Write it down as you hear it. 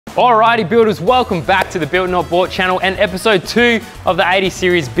Alrighty builders, welcome back to the Built Not Bought channel and episode 2 of the 80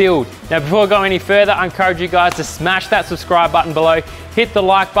 series build. Now before I go any further, I encourage you guys to smash that subscribe button below, hit the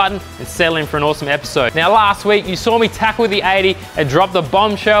like button and settle in for an awesome episode. Now last week you saw me tackle the 80 and drop the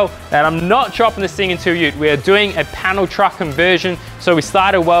bombshell that I'm not chopping this thing into ute. We are doing a panel truck conversion, so we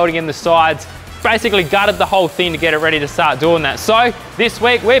started welding in the sides, basically gutted the whole thing to get it ready to start doing that. So this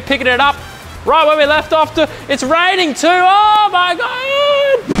week we're picking it up right where we left off to. It's raining too, oh my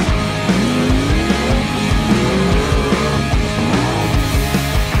God!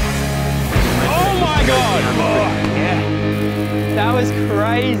 God. Oh, yeah. That was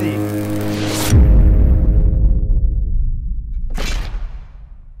crazy.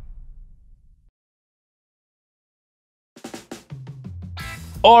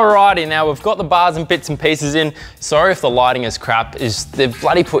 Alrighty, now we've got the bars and bits and pieces in. Sorry if the lighting is crap. They've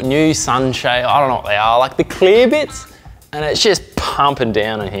bloody put new sunshade, I don't know what they are, like the clear bits, and it's just pumping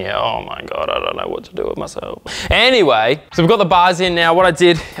down in here. Oh my God, I don't know what to do with myself. Anyway, so we've got the bars in now. What I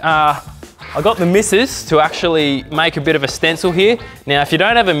did, I got the missus to actually make a bit of a stencil here. Now, if you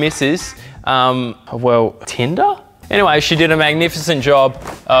don't have a missus, well, Tinder? Anyway, she did a magnificent job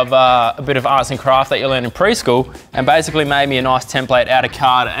of a bit of arts and craft that you learn in preschool and basically made me a nice template out of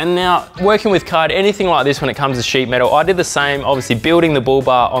card. And now, working with card, anything like this when it comes to sheet metal, I did the same, obviously building the bull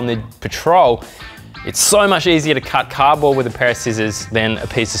bar on the Patrol. It's so much easier to cut cardboard with a pair of scissors than a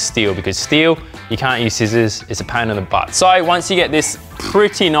piece of steel, because steel, you can't use scissors, it's a pain in the butt. So once you get this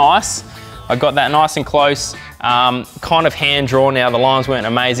pretty nice, I got that nice and close, kind of hand drawn now. The lines weren't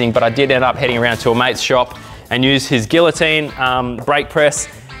amazing, but I did end up heading around to a mate's shop and used his guillotine brake press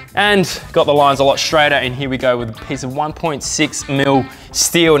and got the lines a lot straighter. And here we go with a piece of 1.6 mil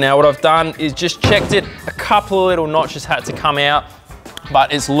steel. Now what I've done is just checked it. A couple of little notches had to come out,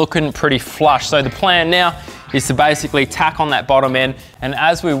 but it's looking pretty flush. So the plan now is to basically tack on that bottom end. And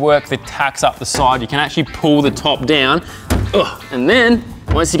as we work the tacks up the side, you can actually pull the top down. And then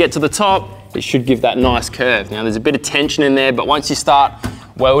once you get to the top, it should give that nice curve. Now there's a bit of tension in there, but once you start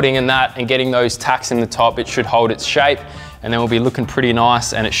welding and that and getting those tacks in the top, it should hold its shape and then we'll be looking pretty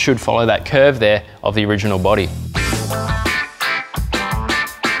nice and it should follow that curve there of the original body.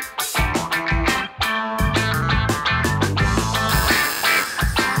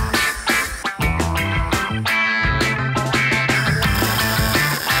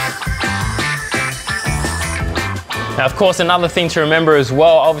 Now, of course, another thing to remember as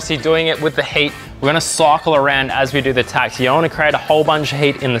well, obviously doing it with the heat, we're gonna cycle around as we do the tacks. You don't wanna create a whole bunch of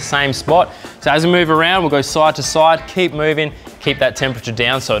heat in the same spot. So as we move around, we'll go side to side, keep moving, keep that temperature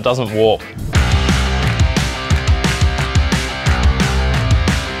down so it doesn't warp.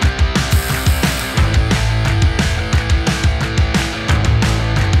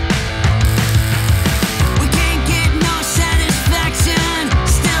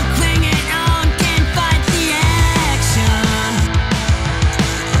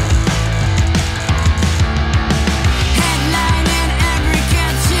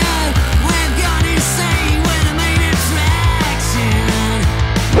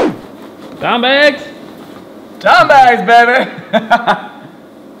 Dumbags! Dumbags, baby!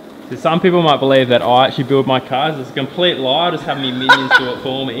 So some people might believe that I actually build my cars. It's a complete lie, I just have me minions do it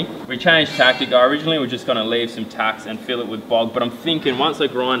for me. We changed tactic. I originally was just gonna leave some tacks and fill it with bog, but I'm thinking once I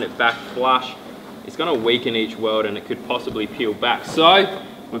grind it back flush, it's gonna weaken each weld and it could possibly peel back. So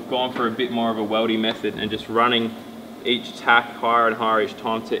we've gone for a bit more of a welding method and just running each tack higher and higher each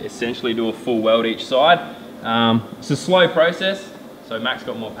time to essentially do a full weld each side. It's a slow process. So Mac's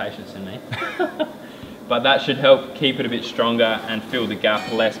got more patience than me. But that should help keep it a bit stronger and fill the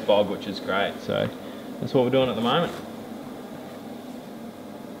gap, less bog, which is great. So that's what we're doing at the moment.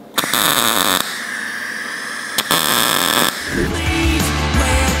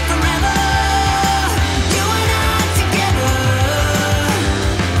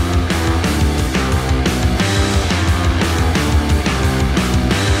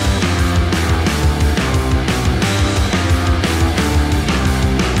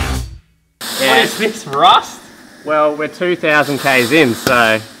 What is this, rust? Well, we're 2,000 Ks in,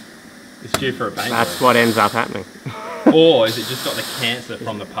 so it's due for a paint. That's what ends up happening. Or is it just got the cancer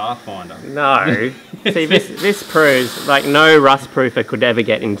from the Pathfinder? No. See, this proves, like, no rust proofer could ever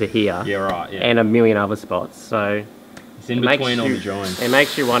get into here. Yeah, right, yeah. And a million other spots, so it's in between all the joints. It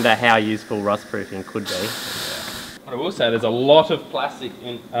makes you wonder how useful rust proofing could be. Yeah. What I will say, there's a lot of plastic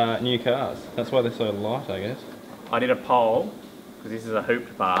in new cars. That's why they're so light, I guess. I did a poll, because this is a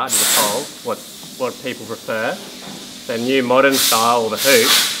hooped bar, I did a poll, what people prefer. The new modern style or the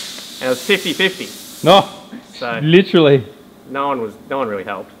hoop, and it was 50-50. No, so literally. No one really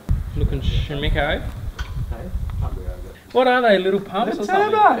helped. Looking schmicko. What are they, little pumps or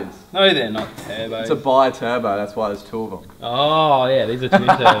something? Turbos. No, they're not turbos. It's a bi-turbo, that's why there's two of them. Oh, yeah, these are twin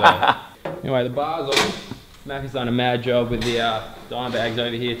turbos. Anyway, the bar's on. Mac has done a mad job with the dime bags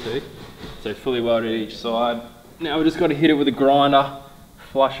over here too. So fully welded each side. Now we've just got to hit it with a grinder,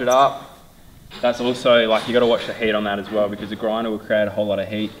 flush it up. That's also, like, you got to watch the heat on that as well, because the grinder will create a whole lot of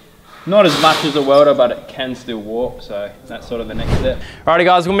heat. Not as much as a welder, but it can still warp, so that's sort of the next step. Alrighty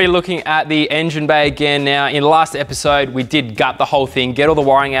guys, we're gonna be looking at the engine bay again now. In the last episode, we did gut the whole thing, get all the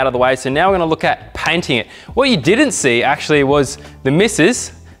wiring out of the way, so now we're gonna look at painting it. What you didn't see actually was the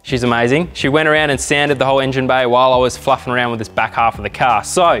missus. She's amazing. She went around and sanded the whole engine bay while I was fluffing around with this back half of the car.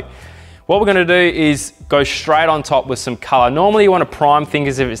 So, what we're gonna do is go straight on top with some color. Normally you wanna prime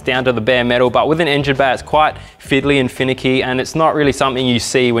things if it's down to the bare metal, but with an engine bay, it's quite fiddly and finicky, and it's not really something you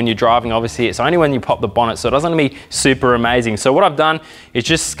see when you're driving. Obviously, it's only when you pop the bonnet, so it doesn't be super amazing. So what I've done is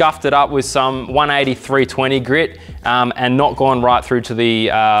just scuffed it up with some 180-320 grit and not gone right through to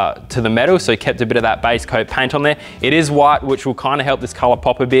the metal, so kept a bit of that base coat paint on there. It is white, which will kind of help this color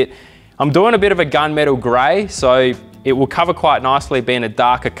pop a bit. I'm doing a bit of a gunmetal gray, so it will cover quite nicely being a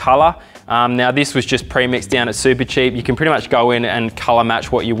darker color. Now this was just pre-mixed down at Super Cheap. You can pretty much go in and color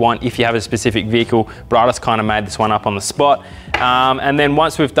match what you want if you have a specific vehicle, but I just kind of made this one up on the spot. And then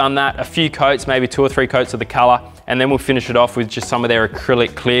once we've done that, a few coats, maybe 2 or 3 coats of the color, and then we'll finish it off with just some of their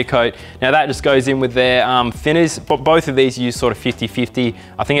acrylic clear coat. Now that just goes in with their thinners, but both of these use sort of 50-50.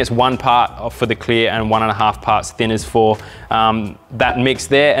 I think it's 1 part for the clear and 1.5 parts thinners for that mix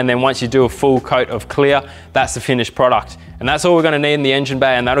there. And then once you do a full coat of clear, that's the finished product. And that's all we're gonna need in the engine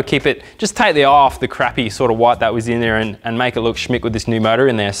bay, and that'll keep it, just take the eye off the crappy sort of white that was in there and make it look schmick with this new motor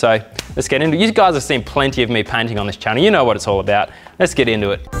in there. So let's get into it. You guys have seen plenty of me painting on this channel. You know what it's all about. Let's get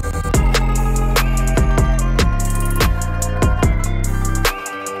into it.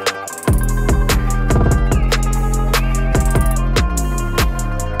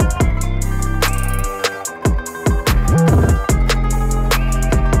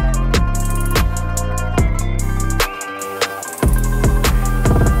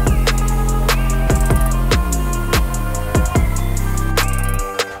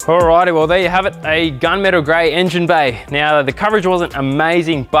 Alrighty, well there you have it, a gunmetal grey engine bay. Now the coverage wasn't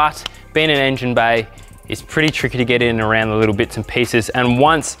amazing, but being an engine bay, it's pretty tricky to get in and around the little bits and pieces. And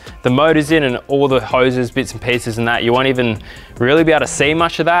once the motor's in and all the hoses, bits and pieces and that, you won't even really be able to see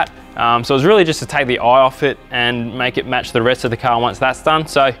much of that. So it's really just to take the eye off it and make it match the rest of the car once that's done.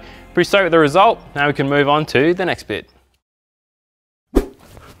 So pretty stoked with the result. Now we can move on to the next bit.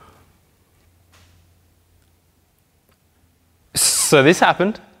 So this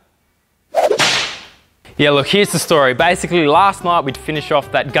happened. Yeah, look, here's the story. Basically, last night we'd finish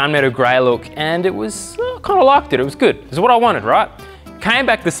off that gunmetal grey look, and it was, kind of liked it. It was good. It's what I wanted, right? Came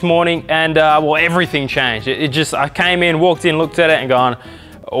back this morning, and well, everything changed. I came in, walked in, looked at it, and gone,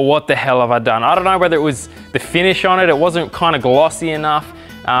 what the hell have I done? I don't know whether it was the finish on it. It wasn't kind of glossy enough.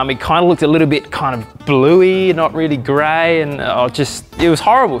 It kind of looked a little bit kind of bluey, not really grey, and it was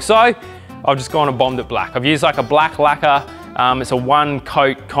horrible. So I've just gone and bombed it black. I've used like a black lacquer. It's a 1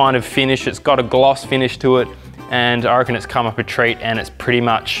 coat kind of finish. It's got a gloss finish to it, and I reckon it's come up a treat, and it's pretty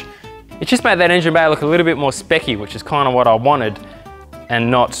much, it just made that engine bay look a little bit more specky, which is kind of what I wanted,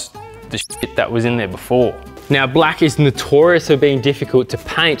 and not the shit that was in there before. Now black is notorious for being difficult to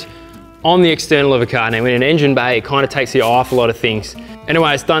paint on the external of a car. Now in an engine bay, it kind of takes you off a lot of things.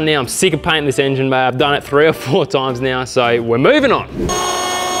 Anyway, it's done now. I'm sick of painting this engine bay. I've done it 3 or 4 times now, so we're moving on.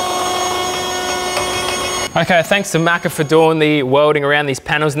 Okay, thanks to Macca for doing the welding around these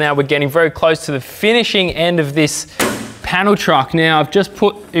panels. Now we're getting very close to the finishing end of this panel truck. Now I've just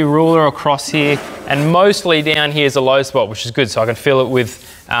put a ruler across here, and mostly down here is a low spot, which is good, so I can fill it with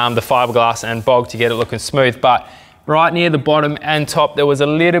the fiberglass and bog to get it looking smooth. But right near the bottom and top, there was a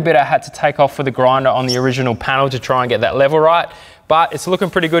little bit I had to take off with the grinder on the original panel to try and get that level right. But it's looking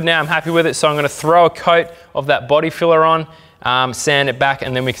pretty good now. I'm happy with it, so I'm going to throw a coat of that body filler on, sand it back,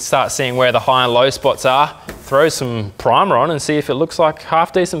 and then we can start seeing where the high and low spots are. Throw some primer on and see if it looks like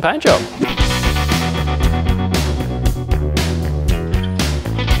half decent paint job.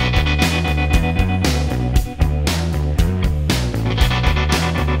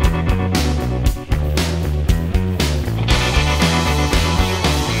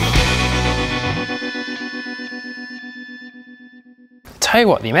 Tell you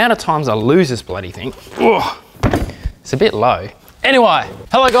what, the amount of times I lose this bloody thing, it's a bit low. Anyway,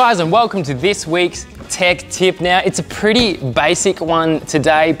 hello guys and welcome to this week's tech tip. Now, it's a pretty basic one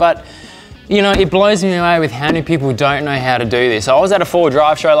today, but you know, it blows me away with how many people don't know how to do this. I was at a 4-wheel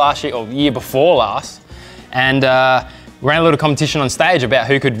drive show last year, or year before last, and ran a little competition on stage about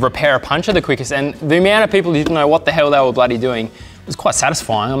who could repair a puncture the quickest, and the amount of people who didn't know what the hell they were bloody doing was quite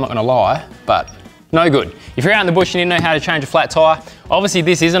satisfying, I'm not gonna lie, but no good. If you're out in the bush and you didn't know how to change a flat tyre, obviously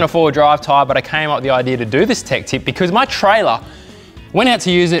this isn't a 4-wheel-drive tyre, but I came up with the idea to do this tech tip because my trailer went out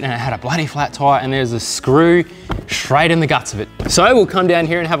to use it and it had a bloody flat tyre and there's a screw straight in the guts of it. So we'll come down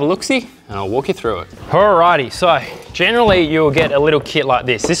here and have a look-see and I'll walk you through it. Alrighty, so generally you'll get a little kit like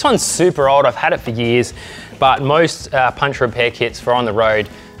this. This one's super old, I've had it for years, but most puncture repair kits for on the road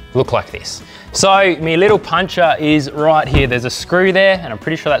look like this. So my little puncture is right here. There's a screw there and I'm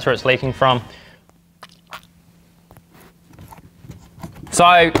pretty sure that's where it's leaking from.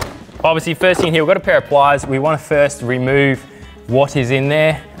 So obviously first thing here, we've got a pair of pliers. We want to first remove what is in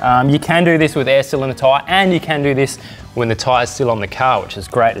there. You can do this with air still in the tyre and you can do this when the tyre's still on the car, which is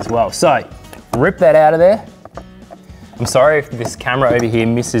great as well. So rip that out of there. I'm sorry if this camera over here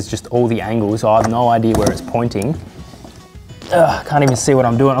misses just all the angles. I have no idea where it's pointing. I can't even see what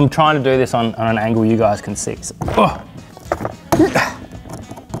I'm doing. I'm trying to do this on an angle you guys can see. So,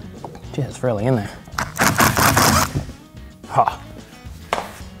 Gee, it's really in there.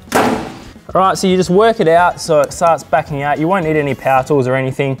 All right, so you just work it out so it starts backing out. You won't need any power tools or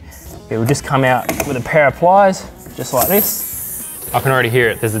anything. It will just come out with a pair of pliers, just like this. I can already hear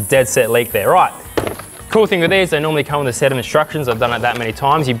it. There's a dead set leak there. Right, cool thing with these, they normally come with a set of instructions. I've done it that many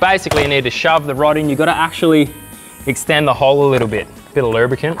times. You basically need to shove the rod in. You've got to actually extend the hole a little bit. Bit of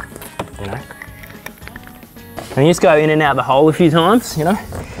lubricant, you know. And you just go in and out the hole a few times, you know.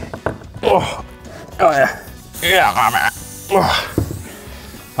 Oh yeah. Yeah, oh.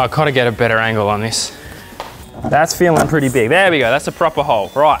 I've got to get a better angle on this. That's feeling pretty big. There we go, that's a proper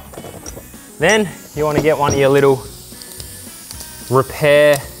hole. Right. Then you want to get one of your little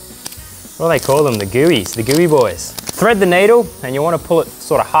repair, what do they call them? The gooeys, the gooey boys. Thread the needle and you want to pull it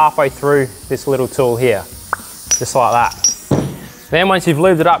sort of halfway through this little tool here. Just like that. Then once you've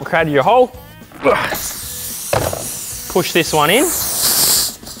lubed it up and created your hole, push this one in.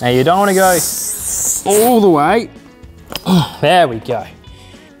 Now you don't want to go all the way. There we go.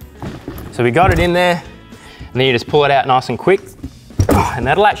 So we got it in there, and then you just pull it out nice and quick, and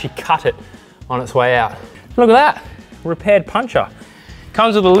that'll actually cut it on its way out. Look at that, repaired puncture.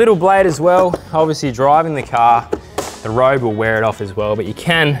 Comes with a little blade as well. Obviously driving the car, the road will wear it off as well, but you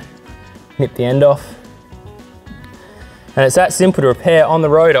can nip the end off. And it's that simple to repair on the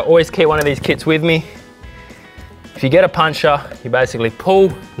road. I always keep one of these kits with me. If you get a puncture, you basically pull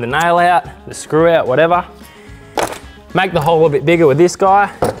the nail out, the screw out, whatever. Make the hole a bit bigger with this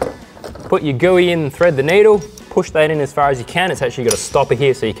guy. Put your gooey in and thread the needle. Push that in as far as you can. It's actually got a stopper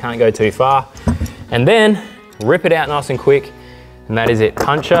here so you can't go too far. And then rip it out nice and quick. And that is it,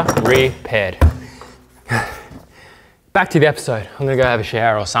 puncture repaired. Back to the episode. I'm gonna go have a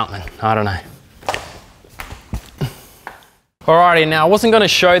shower or something. I don't know. Alrighty, now I wasn't going to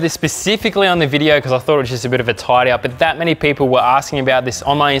show this specifically on the video because I thought it was just a bit of a tidy up, but that many people were asking about this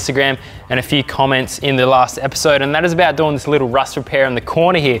on my Instagram and a few comments in the last episode, and that is about doing this little rust repair in the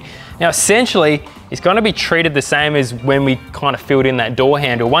corner here. Now essentially, it's going to be treated the same as when we kind of filled in that door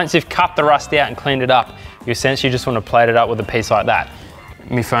handle. Once you've cut the rust out and cleaned it up, you essentially just want to plate it up with a piece like that.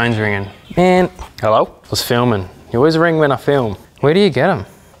 My phone's ringing. Man, hello? I was filming. You always ring when I film. Where do you get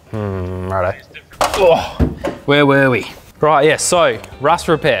them? Righto. Oh, where were we? Right, yeah, so rust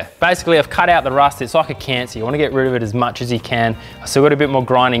repair. Basically, I've cut out the rust. It's like a cancer. You want to get rid of it as much as you can. I've still got a bit more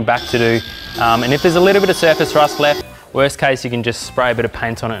grinding back to do. And if there's a little bit of surface rust left, worst case, you can just spray a bit of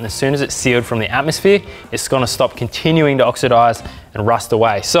paint on it. And as soon as it's sealed from the atmosphere, it's going to stop continuing to oxidize and rust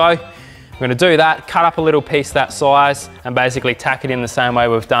away. So I'm going to do that, cut up a little piece that size and basically tack it in the same way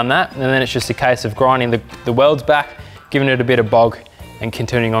we've done that. And then it's just a case of grinding the welds back, giving it a bit of bog, and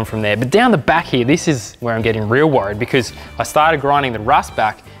continuing on from there. But down the back here, this is where I'm getting real worried because I started grinding the rust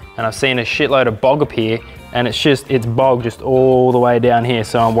back and I've seen a shitload of bog appear and it's bog just all the way down here.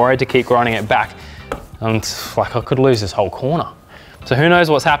 So I'm worried to keep grinding it back. And like I could lose this whole corner. So who knows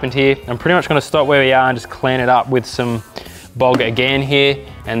what's happened here. I'm pretty much gonna stop where we are and just clean it up with some bog again here.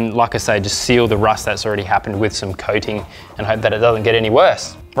 And like I say, just seal the rust that's already happened with some coating and hope that it doesn't get any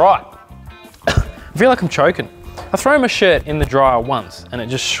worse. Right, I feel like I'm choking. I throw my shirt in the dryer once and it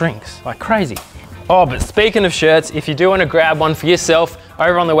just shrinks like crazy. Oh, but speaking of shirts, if you do want to grab one for yourself,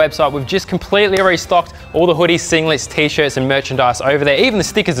 over on the website, we've just completely restocked all the hoodies, singlets, t-shirts and merchandise over there, even the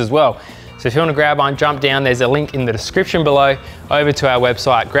stickers as well. So if you want to grab one, jump down, there's a link in the description below, over to our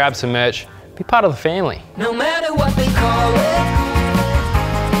website, grab some merch, be part of the family. No matter what they call it.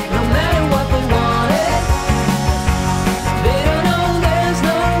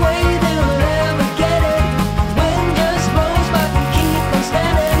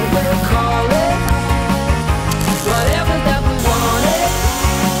 Whatever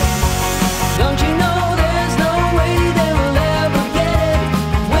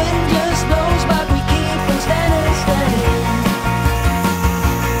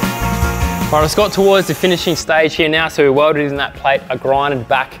All right, it's got towards the finishing stage here now, so we welded in that plate. I grinded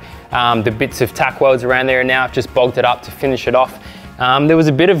back the bits of tack welds around there, and now I've just bogged it up to finish it off. There was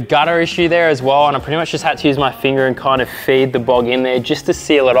a bit of gutter issue there as well, and I pretty much just had to use my finger and kind of feed the bog in there just to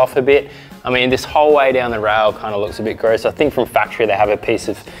seal it off a bit. I mean, this whole way down the rail kind of looks a bit gross. I think from factory they have a piece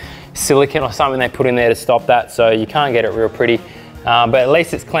of silicone or something they put in there to stop that, so you can't get it real pretty. But at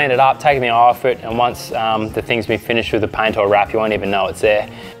least it's cleaned it up, taken the eye off it, and once the thing's been finished with the paint or wrap, you won't even know it's there.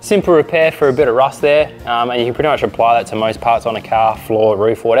 Simple repair for a bit of rust there, and you can pretty much apply that to most parts on a car, floor,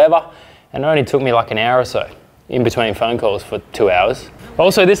 roof, whatever. And it only took me like an hour or so, in between phone calls for 2 hours.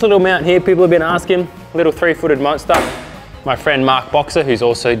 Also, this little mount here, people have been asking, little 3-footed monster. My friend Mark Boxer, who's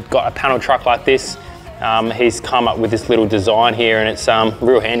also got a panel truck like this, he's come up with this little design here, and it's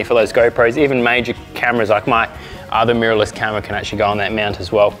real handy for those GoPros. Even major cameras like my other mirrorless camera can actually go on that mount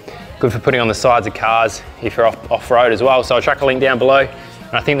as well. Good for putting on the sides of cars if you're off-road as well. So I'll chuck a link down below,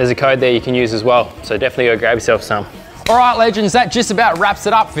 and I think there's a code there you can use as well. So definitely go grab yourself some. All right, legends, that just about wraps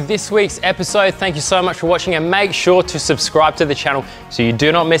it up for this week's episode. Thank you so much for watching, and make sure to subscribe to the channel so you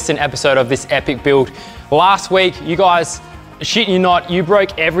do not miss an episode of this epic build. Last week, you guys, shit you not, you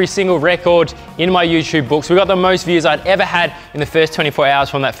broke every single record in my YouTube books. We got the most views I'd ever had in the first 24 hours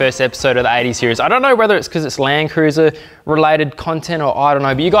from that first episode of the 80 series. I don't know whether it's because it's Land Cruiser related content or I don't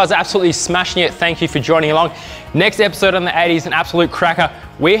know, but you guys are absolutely smashing it. Thank you for joining along. Next episode on the 80s, an absolute cracker.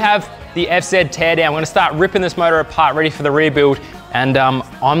 We have the FZ teardown. We're gonna start ripping this motor apart, ready for the rebuild. And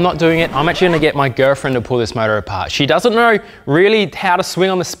I'm not doing it. I'm actually gonna get my girlfriend to pull this motor apart. She doesn't know really how to swing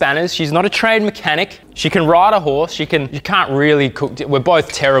on the spanners. She's not a trained mechanic. She can ride a horse. You can't really cook. We're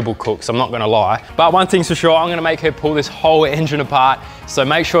both terrible cooks, I'm not gonna lie. But one thing's for sure, I'm gonna make her pull this whole engine apart. So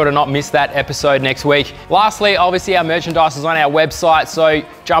make sure to not miss that episode next week. Lastly, obviously our merchandise is on our website. So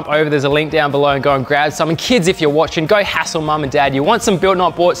jump over, there's a link down below and go and grab some. And kids, if you're watching, go hassle mum and dad. You want some Built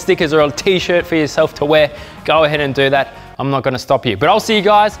Not Bought stickers or a t-shirt for yourself to wear, go ahead and do that. I'm not gonna stop you, but I'll see you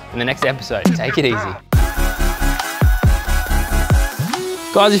guys in the next episode. Take it easy.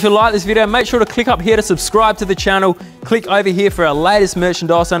 Guys, if you like this video, make sure to click up here to subscribe to the channel. Click over here for our latest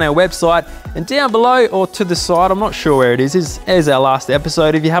merchandise on our website. And down below or to the side, I'm not sure where it is our last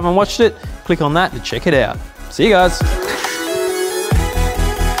episode. If you haven't watched it, click on that to check it out. See you guys.